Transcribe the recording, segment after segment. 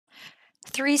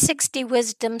360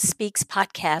 Wisdom Speaks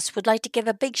podcast would like to give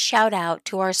a big shout out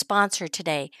to our sponsor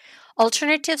today,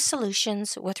 Alternative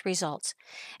Solutions with Results.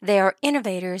 They are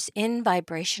innovators in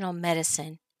vibrational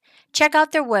medicine. Check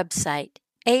out their website,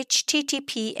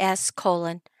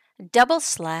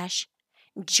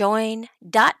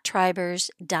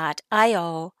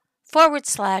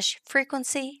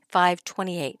 https://join.tribers.io/frequency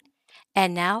 528.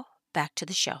 And now, back to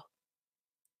the show.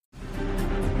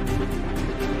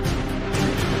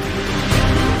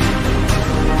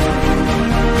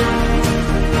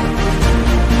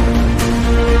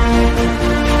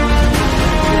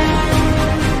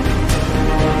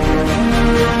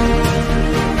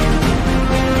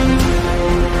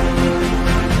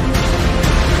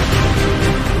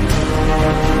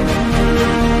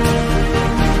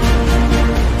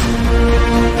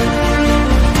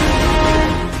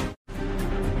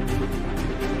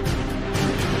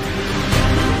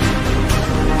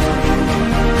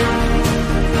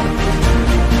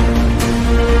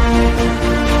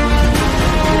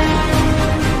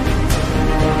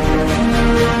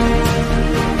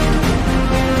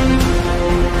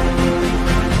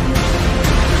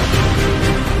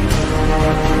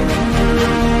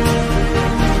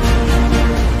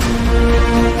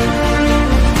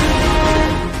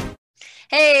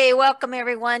 Hey, welcome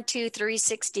everyone to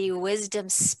 360 Wisdom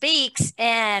Speaks.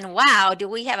 And wow, do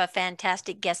we have a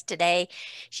fantastic guest today.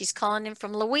 She's calling in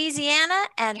from Louisiana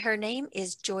and her name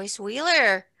is Joyce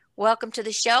Wheeler. Welcome to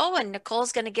the show. And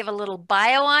Nicole's going to give a little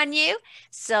bio on you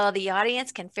so the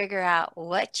audience can figure out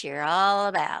what you're all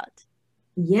about.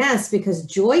 Yes, because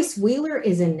Joyce Wheeler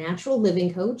is a natural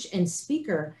living coach and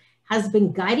speaker, has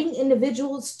been guiding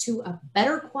individuals to a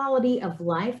better quality of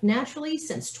life naturally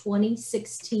since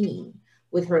 2016.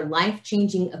 With her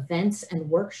life-changing events and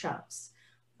workshops.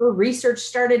 Her research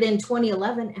started in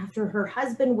 2011 after her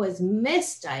husband was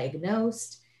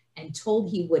misdiagnosed and told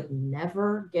he would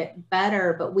never get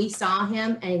better. But we saw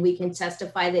him and we can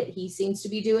testify that he seems to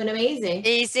be doing amazing.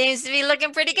 He seems to be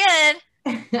looking pretty good.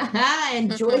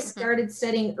 And Joyce started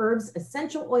studying herbs,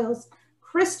 essential oils,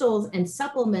 crystals, and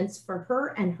supplements for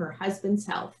her and her husband's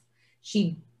health.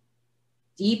 She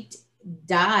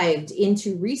dived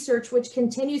into research, which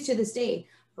continues to this day.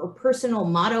 Her personal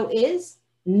motto is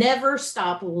never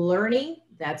stop learning.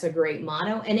 That's a great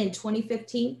motto. And in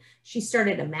 2015, she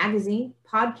started a magazine,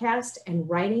 podcast, and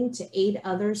writing to aid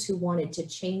others who wanted to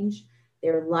change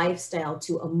their lifestyle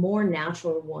to a more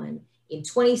natural one. In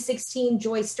 2016,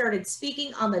 Joyce started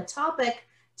speaking on the topic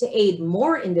to aid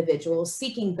more individuals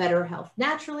seeking better health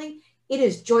naturally. It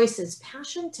is Joyce's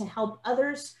passion to help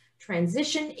others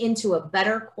transition into a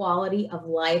better quality of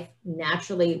life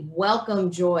naturally. Welcome,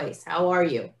 Joyce. How are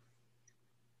you?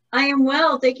 I am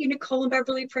well. Thank you, Nicole and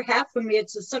Beverly, for having me.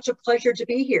 It's such a pleasure to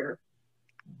be here.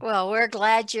 Well, we're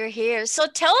glad you're here. So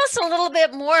tell us a little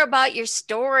bit more about your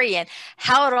story and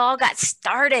how it all got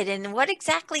started and what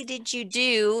exactly did you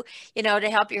do, to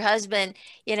help your husband,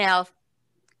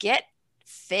 get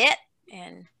fit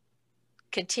and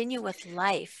continue with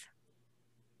life.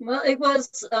 Well, it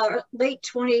was late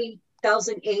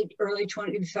 2008, early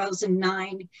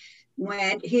 2009,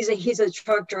 when he's a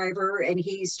truck driver and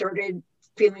he started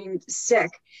feeling sick.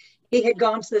 He had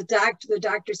gone to the doctor. The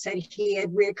doctor said he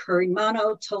had reoccurring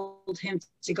mono, told him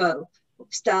to go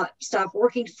stop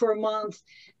working for a month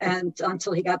and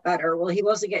until he got better. Well, he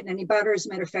wasn't getting any better. As a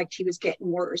matter of fact, he was getting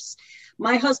worse.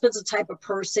 My husband's the type of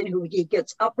person who he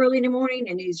gets up early in the morning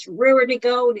and he's ready to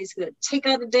go and he's going to take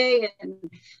out a day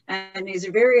and he's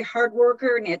a very hard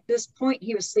worker. And at this point,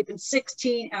 he was sleeping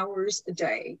 16 hours a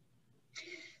day.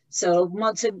 So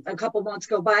a couple months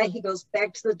go by, he goes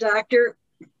back to the doctor.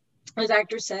 The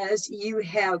doctor says, you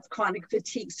have chronic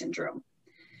fatigue syndrome.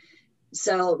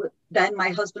 So then my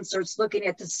husband starts looking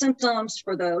at the symptoms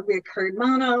for the recurring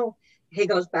mono. He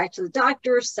goes back to the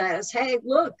doctor, says, hey,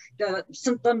 look, the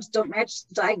symptoms don't match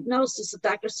the diagnosis. The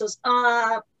doctor says,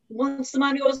 once the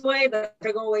mono goes away, they're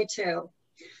going to go away too.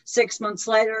 6 months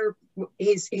later,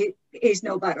 he's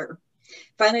no better.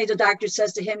 Finally, the doctor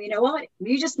says to him, you know what,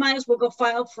 you just might as well go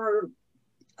file for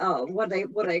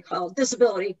what I call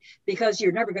disability because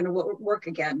you're never going to work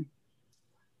again.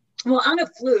 Well, on a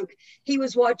fluke, he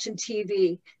was watching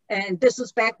TV, and this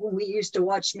was back when we used to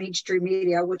watch mainstream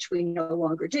media, which we no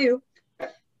longer do.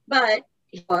 But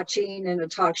watching, and a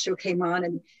talk show came on,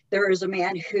 and there was a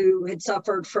man who had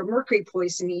suffered from mercury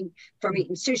poisoning from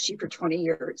eating sushi for 20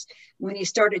 years. When he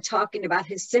started talking about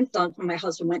his symptoms, my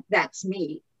husband went, that's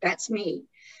me.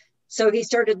 So he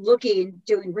started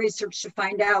doing research to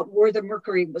find out where the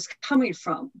mercury was coming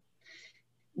from.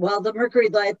 Well, the mercury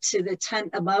led to the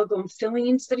 10 amalgam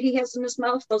fillings that he has in his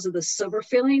mouth. Those are the silver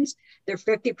fillings. They're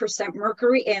 50%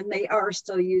 mercury, and they are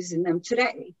still using them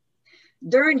today.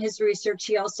 During his research,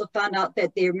 he also found out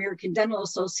that the American Dental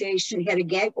Association had a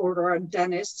gag order on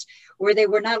dentists where they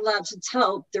were not allowed to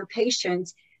tell their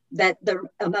patients that their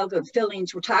amalgam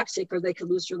fillings were toxic or they could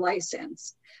lose their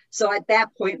license. So at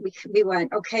that point, we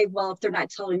went, okay, well, if they're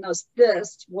not telling us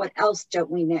this, what else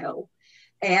don't we know?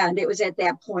 And it was at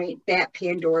that point that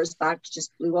Pandora's box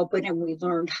just blew open and we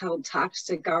learned how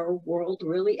toxic our world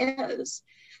really is.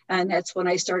 And that's when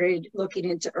I started looking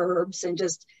into herbs and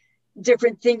just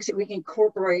different things that we can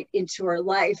incorporate into our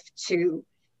life to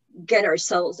get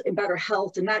ourselves in better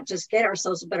health, and not just get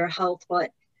ourselves in better health,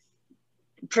 but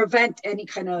prevent any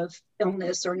kind of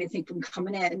illness or anything from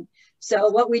coming in. So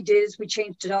what we did is we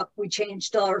changed it up. We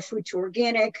changed all our food to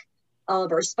organic, all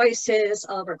of our spices,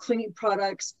 all of our cleaning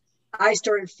products. I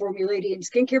started formulating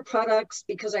skincare products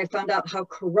because I found out how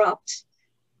corrupt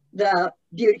the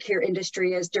beauty care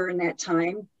industry is during that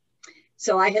time.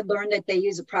 So I had learned that they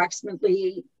use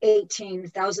approximately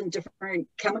 18,000 different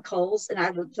chemicals, and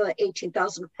out of the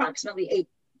 18,000, approximately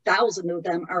 8,000 of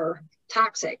them are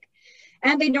toxic.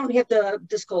 And they don't have to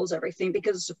disclose everything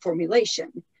because it's a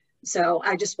formulation. So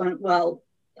I just went, well,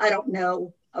 I don't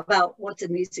know about what's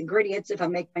in these ingredients. If I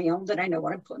make my own, then I know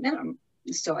what I'm putting in them.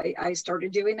 So I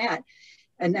started doing that.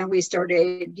 And then we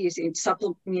started using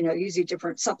using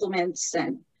different supplements,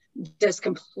 and just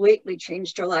completely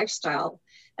changed our lifestyle.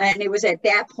 And it was at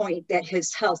that point that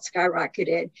his health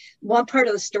skyrocketed. One part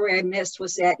of the story I missed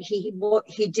was that he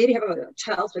did have a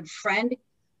childhood friend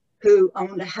who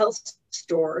owned a health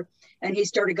store, and he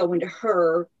started going to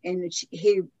her, and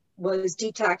he was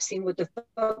detoxing with the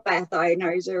bath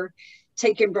ionizer,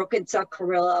 taking broken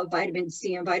sarsaparilla, vitamin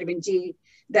C and vitamin D.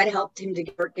 That helped him to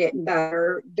get getting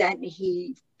better. Then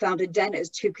he found a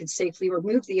dentist who could safely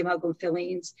remove the amalgam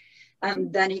fillings.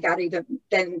 Then he got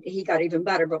even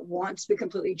better. But once we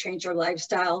completely changed our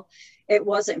lifestyle, it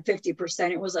wasn't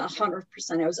 50%, it was 100%.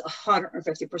 It was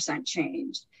 150%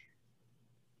 change.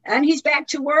 And he's back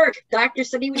to work. Doctor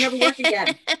said he would never work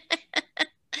again.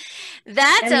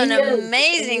 That's an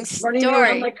amazing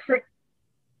story.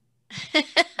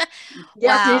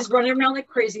 Wow. He's running around like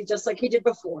crazy, just like he did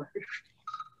before.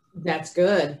 That's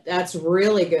good. That's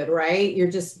really good, right? You're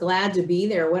just glad to be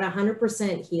there. What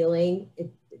 100% healing.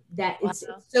 It's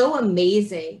so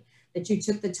amazing that you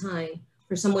took the time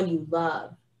for someone you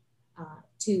love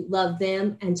to love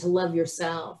them and to love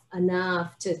yourself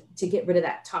enough to get rid of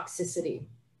that toxicity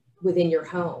within your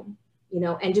home,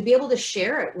 and to be able to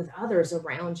share it with others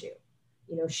around you,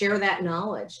 share that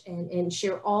knowledge and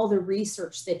share all the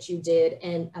research that you did.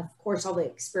 And of course, all the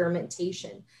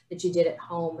experimentation that you did at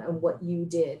home and what you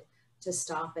did to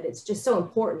stop it. It's just so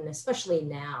important, especially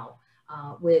now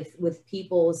with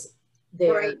people's,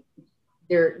 their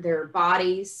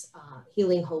bodies,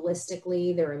 healing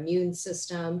holistically, their immune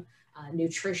system,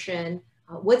 nutrition,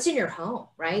 what's in your home,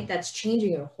 right? That's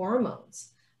changing your hormones.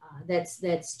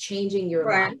 That's changing your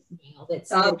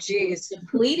lifestyle. That's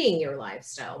depleting your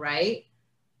lifestyle, right?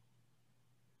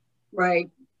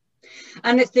 Right.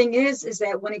 And the thing is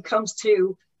that when it comes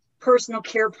to personal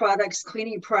care products,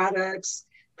 cleaning products,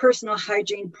 personal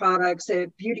hygiene products,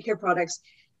 beauty care products,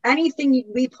 anything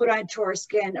we put onto our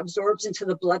skin absorbs into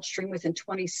the bloodstream within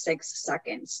 26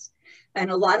 seconds. And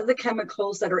a lot of the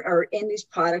chemicals that are in these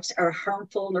products are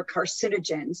harmful and they're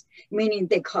carcinogens, meaning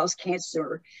they cause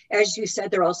cancer. As you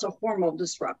said, they're also hormone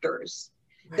disruptors.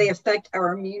 Right. They affect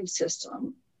our immune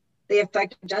system. They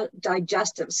affect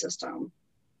digestive system.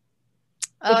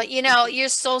 You're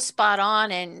so spot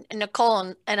on, and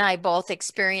Nicole and I both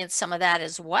experienced some of that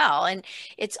as well. And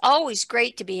it's always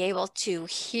great to be able to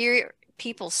hear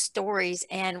people's stories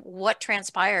and what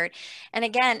transpired. And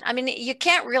again, I mean, you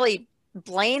can't really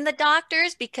blame the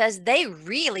doctors because they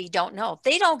really don't know.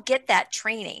 They don't get that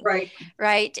training.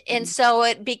 Right. And so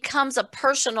it becomes a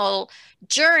personal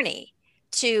journey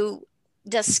to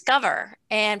discover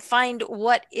and find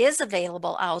what is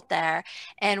available out there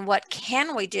and what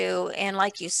can we do. And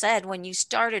like you said, when you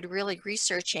started really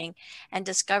researching and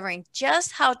discovering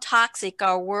just how toxic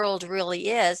our world really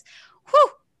is,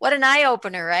 what an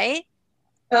eye-opener, right?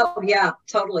 Oh yeah,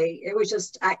 totally. It was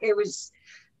just,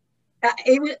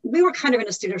 we were kind of in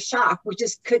a state of shock. We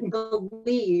just couldn't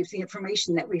believe the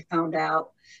information that we found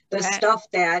out. The stuff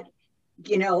that,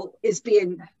 is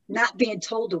not being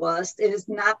told to us. It is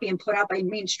not being put out by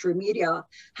mainstream media,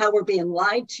 how we're being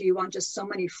lied to on just so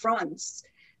many fronts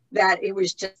that it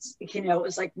was just, it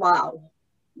was like, wow,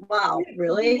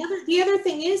 really? The other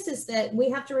thing is that we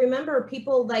have to remember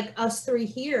people like us three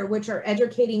here, which are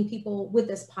educating people with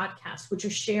this podcast, which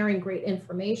are sharing great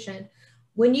information.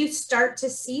 When you start to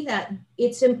see that,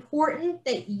 it's important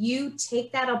that you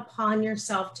take that upon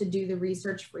yourself to do the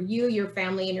research for you, your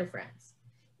family, and your friends.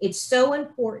 It's so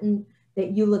important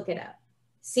that you look it up.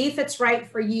 See if it's right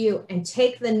for you, and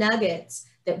take the nuggets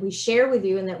that we share with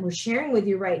you and that we're sharing with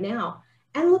you right now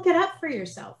and look it up for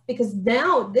yourself. Because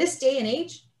now, this day and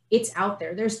age, it's out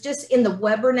there. There's just, in the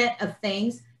Webernet of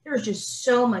things, there's just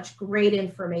so much great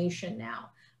information now,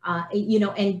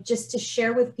 and just to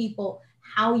share with people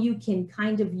how you can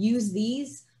kind of use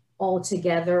these all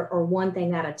together, or one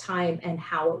thing at a time, and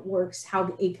how it works,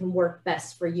 how it can work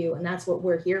best for you. And that's what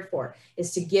we're here for,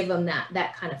 is to give them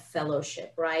that kind of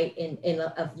fellowship, right,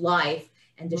 of life,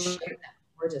 and to share that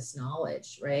gorgeous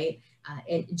knowledge, right,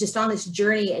 and just on this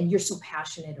journey. And you're so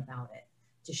passionate about it,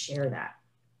 to share that.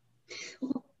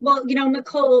 Well,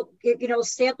 Nicole,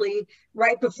 sadly,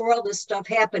 right before all this stuff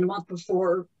happened, a month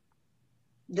before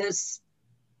this,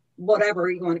 whatever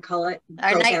you want to call it,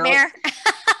 our nightmare.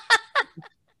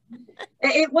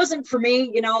 It wasn't for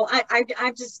me. I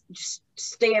just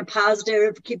staying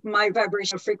positive, keeping my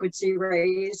vibrational frequency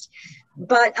raised.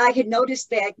 But I had noticed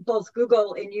that both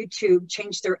Google and YouTube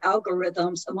changed their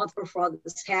algorithms a month before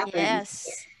this happened.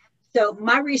 Yes. So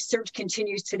my research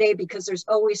continues today, because there's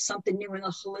always something new in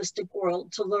the holistic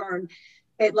world to learn.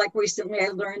 Like recently, I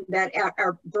learned that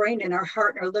our brain and our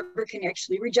heart and our liver can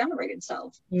actually regenerate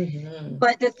itself. Mm-hmm.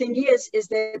 But the thing is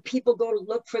that people go to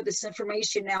look for this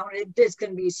information now, and it is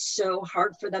going to be so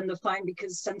hard for them to find,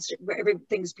 because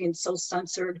everything's being so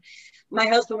censored. My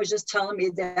husband was just telling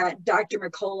me that Dr.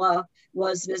 Mercola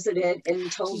was visited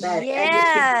and told that.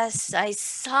 Yes, I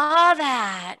saw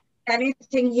that.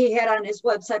 Anything he had on his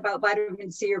website about vitamin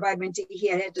C or vitamin D, he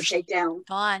had to take down.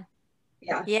 Gone.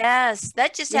 Yeah. Yes,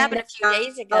 that just happened a few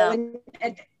days ago.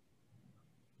 And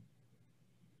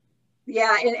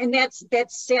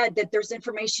that's sad that there's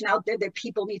information out there that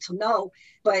people need to know,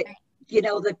 but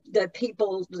the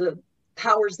people, the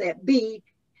powers that be,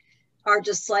 are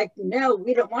just like, no,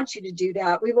 we don't want you to do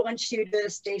that. We want you to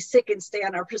stay sick and stay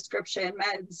on our prescription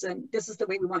meds, and this is the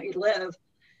way we want you to live.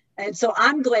 And so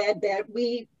I'm glad that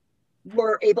we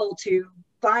were able to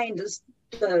find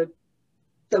the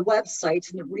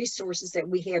websites and the resources that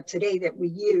we have today that we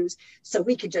use, so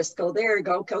we could just go there and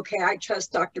go, okay, I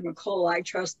trust Dr. Mercola, I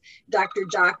trust Dr.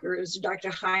 Jockers,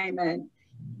 Dr. Hyman,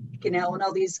 and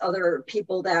all these other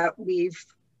people that we've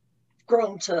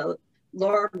grown to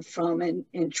learn from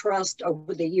and trust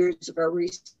over the years of our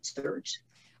research.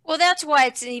 Well, that's why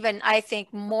it's even, I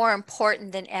think, more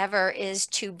important than ever is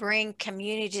to bring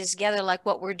communities together, like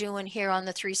what we're doing here on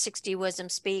the 360 Wisdom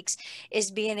Speaks,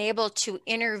 is being able to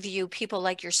interview people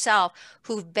like yourself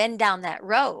who've been down that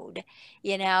road,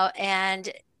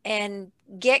 and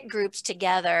get groups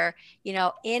together,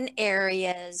 in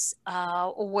areas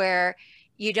where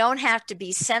you don't have to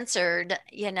be censored,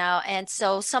 and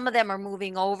so some of them are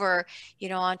moving over,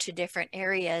 onto different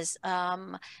areas.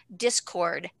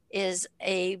 Discord is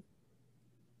a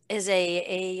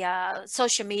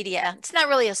social media. It's not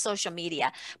really a social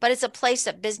media, but it's a place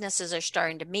that businesses are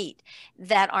starting to meet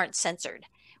that aren't censored,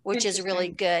 which is really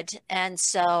good. And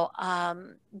so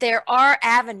there are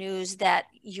avenues that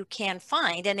you can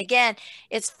find. And again,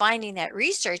 it's finding that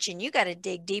research, and you got to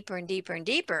dig deeper and deeper and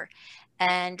deeper.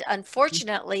 And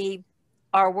unfortunately,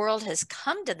 our world has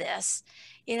come to this,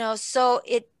 so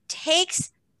it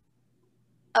takes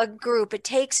a group, it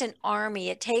takes an army,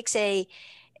 it takes a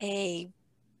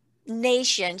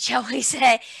nation, shall we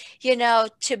say,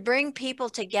 to bring people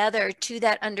together to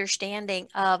that understanding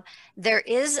of there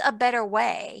is a better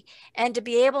way, and to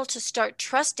be able to start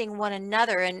trusting one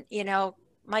another. And,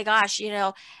 my gosh,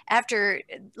 after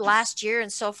last year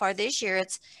and so far this year,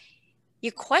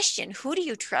 you question, who do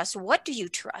you trust? What do you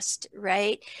trust?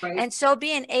 Right. And so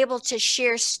being able to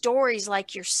share stories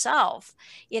like yourself,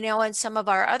 and some of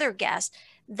our other guests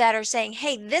that are saying,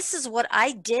 hey, this is what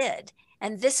I did,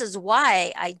 and this is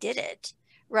why I did it.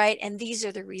 Right. And these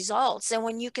are the results. And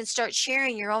when you can start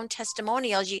sharing your own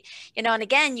testimonials, and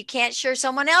again, you can't share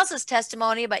someone else's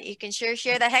testimony, but you can sure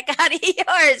share the heck out of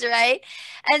yours. Right.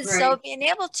 And so being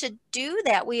able to do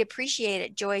that, we appreciate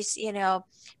it, Joyce,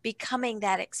 becoming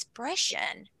that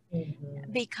expression,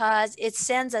 because it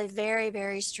sends a very,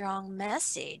 very strong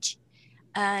message.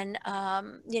 And,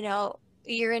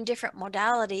 you're in different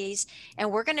modalities,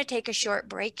 and we're going to take a short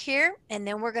break here, and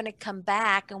then we're going to come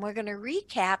back and we're going to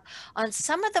recap on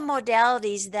some of the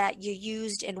modalities that you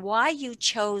used and why you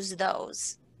chose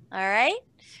those. All right.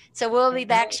 So we'll be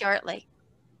back shortly.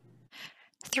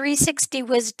 360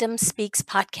 Wisdom Speaks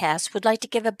podcast would like to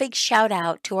give a big shout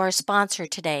out to our sponsor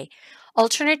today,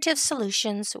 Alternative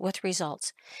Solutions with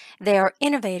Results. They are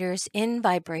innovators in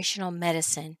vibrational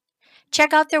medicine.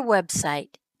 Check out their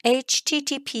website,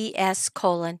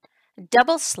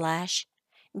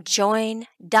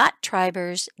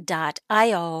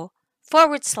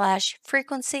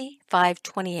 https://join.tribers.io/frequency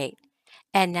 528.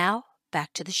 And now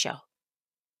back to the show.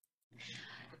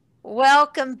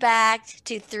 Welcome back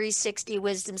to 360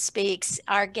 Wisdom Speaks.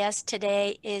 Our guest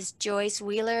today is Joyce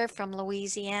Wheeler from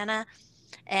Louisiana,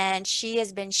 and she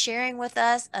has been sharing with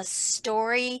us a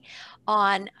story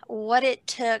on what it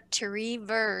took to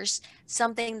reverse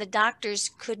something the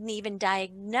doctors couldn't even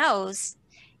diagnose,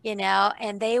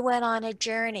 and they went on a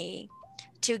journey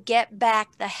to get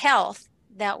back the health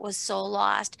that was so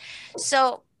lost.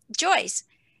 So, Joyce,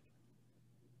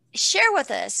 share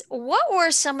with us, what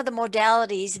were some of the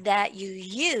modalities that you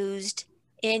used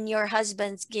in your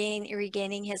husband's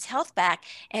regaining his health back,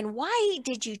 and why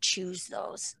did you choose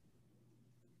those?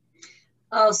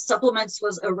 Supplements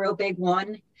was a real big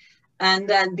one. And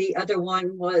then the other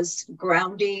one was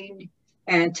grounding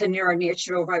and to near a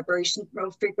natural vibrational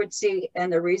frequency.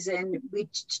 And the reason we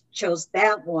chose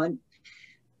that one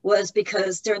was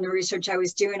because during the research I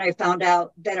was doing, I found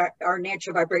out that our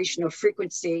natural vibrational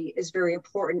frequency is very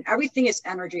important. Everything is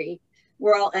energy.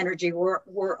 We're all energy.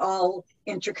 We're all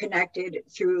interconnected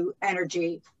through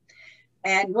energy.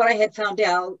 And what I had found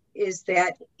out is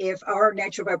that if our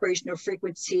natural vibrational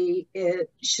frequency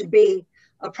should be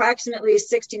approximately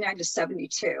 69 to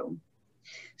 72.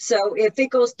 So if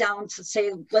it goes down to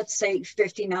let's say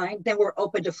 59, then we're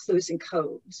open to flus and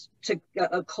colds, to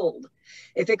a cold.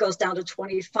 If it goes down to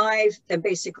 25, then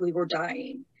basically we're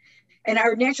dying. And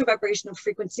our natural vibrational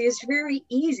frequency is very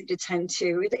easy to tend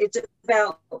to. It's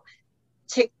about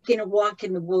taking a walk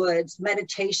in the woods,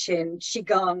 meditation,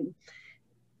 qigong,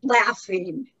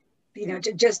 laughing,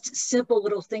 just simple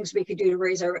little things we could do to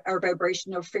raise our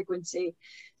vibrational frequency.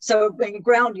 So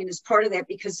grounding is part of that,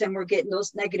 because then we're getting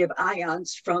those negative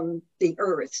ions from the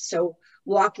earth. So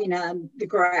walking on the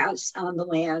grass, on the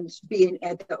land, being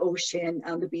at the ocean,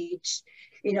 on the beach,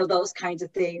 those kinds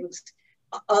of things.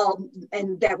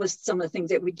 And that was some of the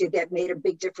things that we did that made a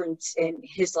big difference in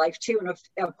his life too. And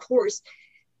of course,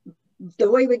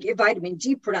 the way we get vitamin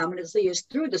D predominantly is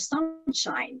through the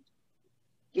sunshine.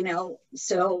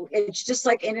 So it's just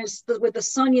like, and it's with the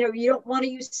sun, you don't want to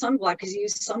use sunblock, because you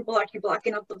use sunblock, you're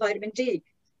blocking up the vitamin D.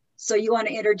 So you want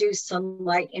to introduce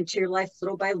sunlight into your life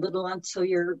little by little until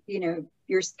your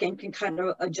skin can kind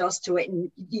of adjust to it and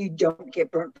you don't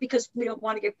get burnt, because we don't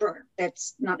want to get burnt.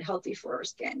 That's not healthy for our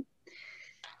skin.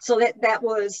 So that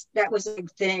was a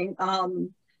big thing.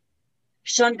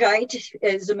 Shungite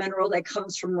is a mineral that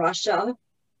comes from Russia.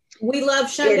 We love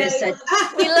shungite.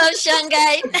 We love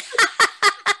shungite.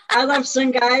 I love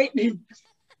shungite.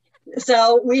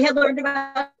 So we had learned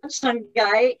about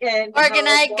shungite and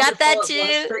organite. Got that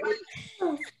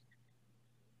too.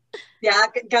 Yeah,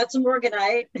 got some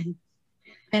organite.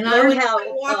 And I would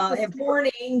walk this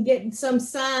morning, getting some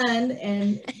sun,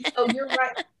 and you're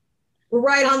right. We're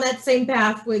right on that same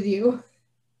path with you.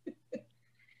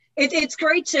 It's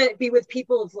great to be with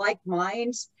people of like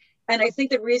minds. And I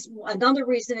think another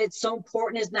reason it's so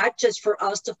important is not just for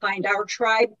us to find our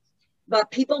tribe,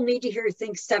 but people need to hear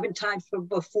things 7 times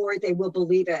before they will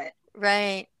believe it.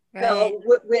 Right. So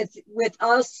with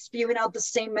us spewing out the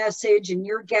same message, and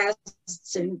your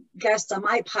guests on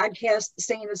my podcast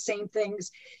saying the same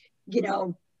things,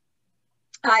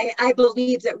 I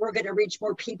believe that we're going to reach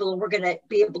more people, and we're going to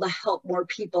be able to help more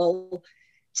people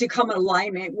to come in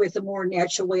alignment with a more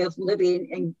natural way of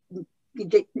living and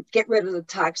get rid of the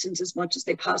toxins as much as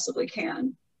they possibly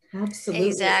can. Absolutely.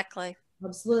 Exactly.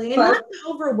 Absolutely. And not to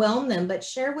overwhelm them, but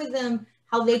share with them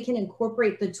how they can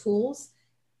incorporate the tools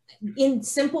in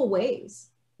simple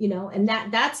ways, and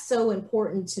that's so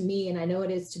important to me. And I know it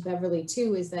is to Beverly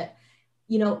too, is that,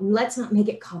 let's not make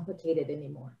it complicated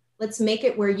anymore. Let's make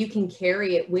it where you can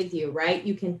carry it with you, right?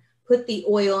 You can put the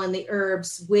oil and the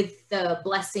herbs with the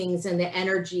blessings and the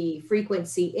energy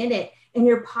frequency in it in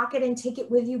your pocket and take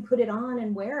it with you, put it on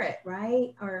and wear it,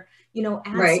 right? Or, add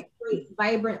some great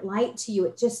vibrant light to you.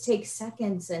 It just takes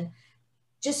seconds, and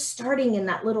just starting in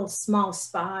that little small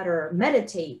spot, or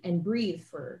meditate and breathe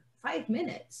for 5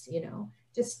 minutes,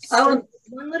 just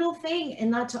one little thing,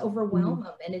 and not to overwhelm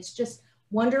them. And it's just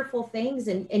wonderful things.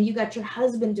 And you got your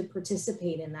husband to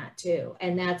participate in that too.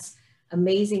 And that's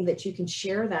amazing that you can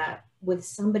share that with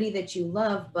somebody that you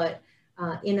love, but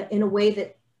in a way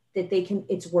that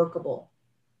it's workable,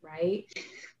 right?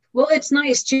 Well, it's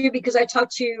nice too, because I talk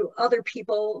to other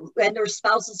people and their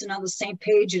spouses and on the same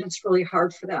page, and it's really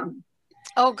hard for them.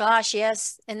 Oh gosh,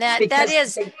 yes. And that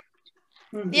is,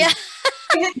 yeah.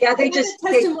 Yeah, I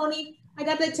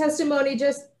got that testimony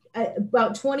just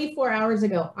about 24 hours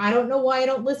ago. I don't know why I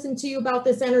don't listen to you about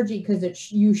this energy,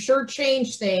 because you sure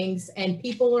change things, and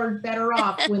people are better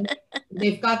off when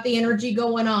they've got the energy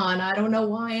going on. I don't know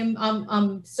why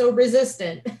I'm so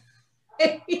resistant.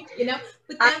 You know,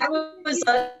 but I was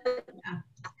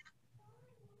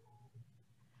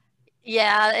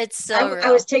yeah, it's so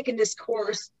I was taking this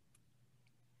course.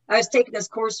 I was taking this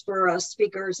course for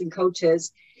speakers and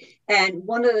coaches, and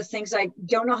one of the things, I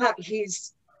don't know how,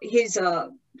 he's a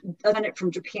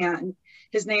from Japan.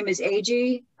 His name is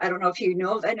Eiji. I don't know if you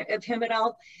know of him at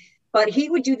all, but he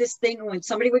would do this thing when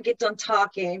somebody would get done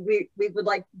talking. We would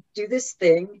like do this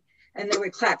thing, and then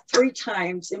we'd clap 3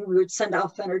 times, and we would send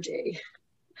off energy,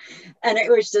 and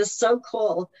it was just so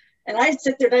cool. And I'd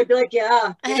sit there and I'd be like,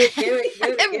 yeah, give it.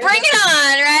 Bring it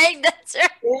on, right? That's right.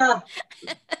 Yeah,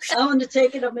 I'm going to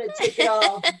take it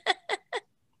all.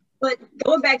 But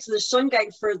going back to the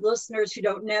shungite, for listeners who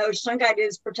don't know, shungite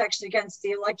is protection against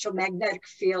the electromagnetic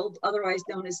field, otherwise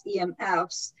known as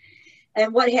EMFs.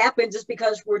 And what happens is,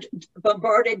 because we're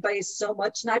bombarded by so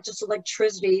much, not just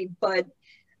electricity, but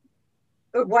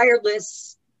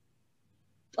wireless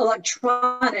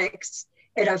electronics,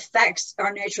 it affects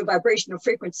our natural vibrational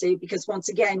frequency, because once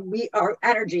again, we are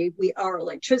energy, we are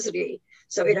electricity.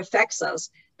 So it affects us.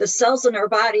 The cells in our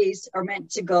bodies are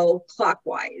meant to go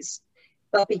clockwise,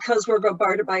 but because we're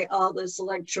bombarded by all this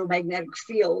electromagnetic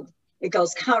field, it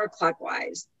goes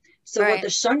counterclockwise. So what the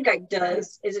shungite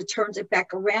does is it turns it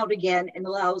back around again and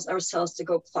allows our cells to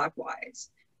go clockwise.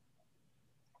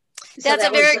 That's a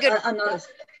very good,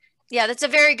 yeah, that's a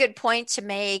very good point to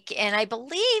make. And I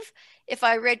believe, if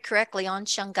I read correctly on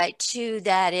shungite too,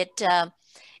 that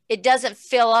it doesn't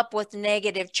fill up with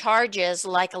negative charges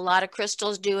like a lot of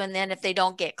crystals do. And then if they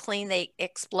don't get clean, they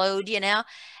explode, you know.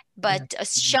 But a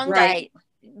shungite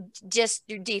just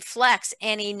deflects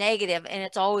any negative, and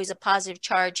it's always a positive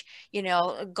charge, you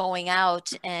know, going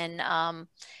out. And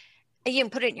you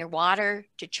can put it in your water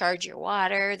to charge your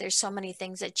water. There's so many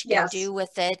things that you can do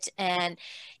with it. And,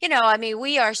 you know, I mean,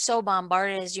 we are so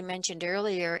bombarded, as you mentioned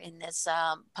earlier in this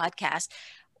podcast,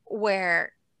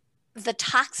 where the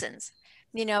toxins,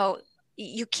 you know,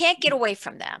 you can't get away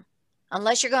from them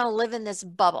unless you're going to live in this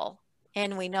bubble.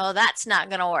 And we know that's not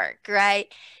going to work, right?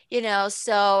 You know,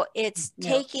 so it's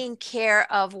taking care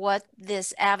of what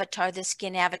this avatar, this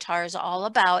skin avatar, is all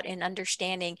about, and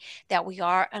understanding that we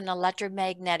are an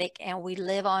electromagnetic and we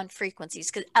live on frequencies.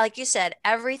 Because like you said,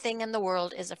 everything in the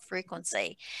world is a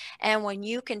frequency. And when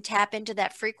you can tap into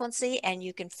that frequency and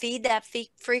you can feed that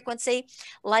frequency,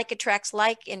 like attracts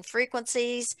like in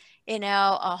frequencies, you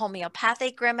know,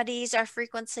 homeopathic remedies are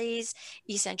frequencies.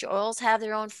 Essential oils have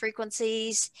their own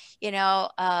frequencies. You know,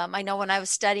 I know when I was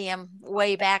studying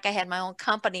way back, I had my own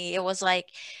company. It was like,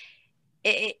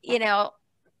 you know,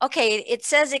 okay, it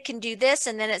says it can do this,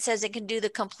 and then it says it can do the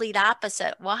complete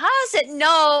opposite. Well, how does it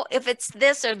know if it's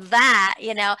this or that,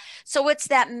 you know? So it's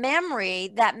that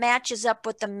memory that matches up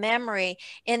with the memory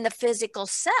in the physical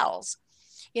cells,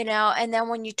 you know. And then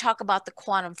when you talk about the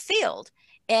quantum field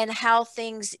and how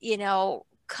things, you know,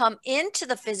 come into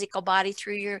the physical body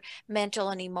through your mental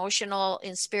and emotional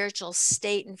and spiritual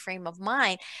state and frame of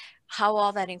mind, how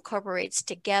all that incorporates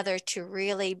together to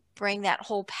really bring that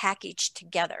whole package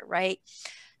together, right?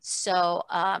 So,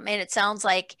 and it sounds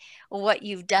like what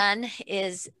you've done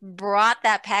is brought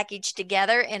that package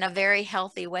together in a very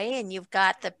healthy way. And you've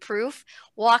got the proof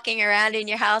walking around in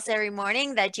your house every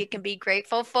morning that you can be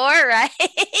grateful for, right?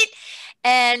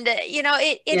 And, you know,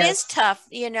 it is tough,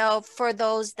 you know, for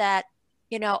those that,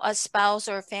 you know, a spouse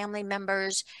or family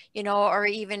members, you know, or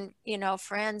even, you know,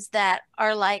 friends that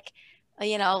are like,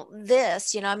 you know,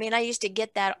 this, you know, I mean, I used to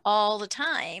get that all the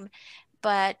time,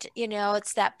 but, you know,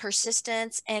 it's that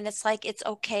persistence, and it's like, it's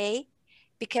okay,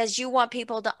 because you want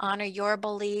people to honor your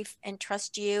belief and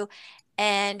trust you,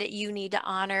 and you need to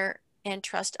honor and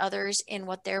trust others in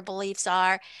what their beliefs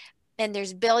are. And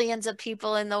there's billions of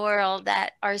people in the world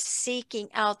that are seeking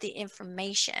out the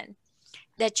information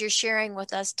that you're sharing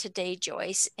with us today,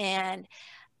 Joyce. And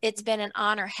it's been an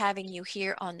honor having you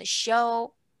here on the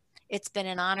show. It's been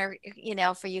an honor, you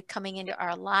know, for you coming into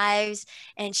our lives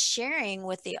and sharing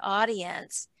with the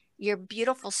audience your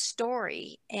beautiful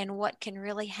story and what can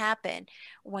really happen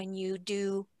when you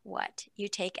do what? You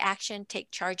take action,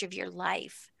 take charge of your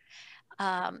life.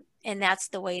 And that's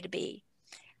the way to be.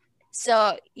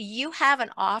 So you have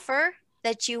an offer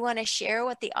that you want to share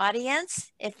with the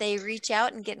audience if they reach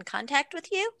out and get in contact with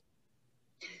you?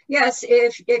 Yes,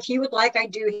 if you would like, I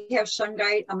do have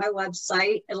shungite on my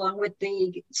website, along with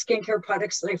the skincare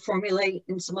products that I formulate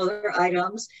and some other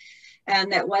items.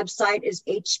 And that website is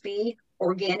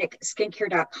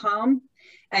hborganicskincare.com.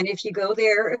 And if you go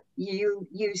there, you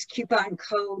use coupon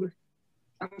code,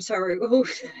 I'm sorry,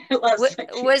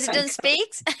 Wisdom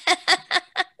Speaks.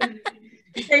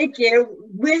 Thank you.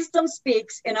 Wisdom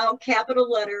Speaks in all capital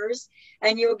letters,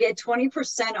 and you'll get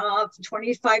 20% off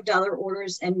 $25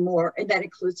 orders and more. And that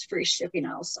includes free shipping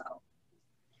also.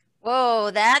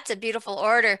 Whoa, that's a beautiful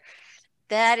order.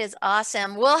 That is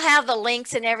awesome. We'll have the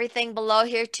links and everything below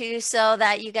here too, so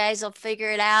that you guys will figure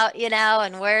it out, you know,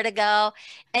 and where to go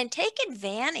and take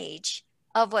advantage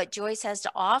of what Joyce has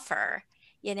to offer,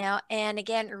 you know. And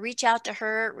again, reach out to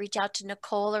her, reach out to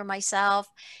Nicole or myself.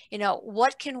 You know,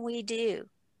 what can we do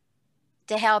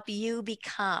to help you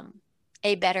become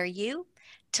a better you,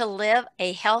 to live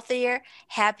a healthier,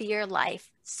 happier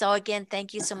life? So again,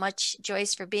 thank you so much,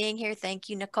 Joyce, for being here. Thank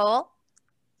you, Nicole.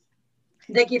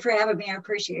 Thank you for having me. I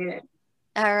appreciate it.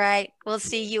 All right. We'll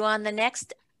see you on the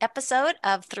next episode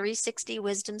of 360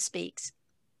 Wisdom Speaks.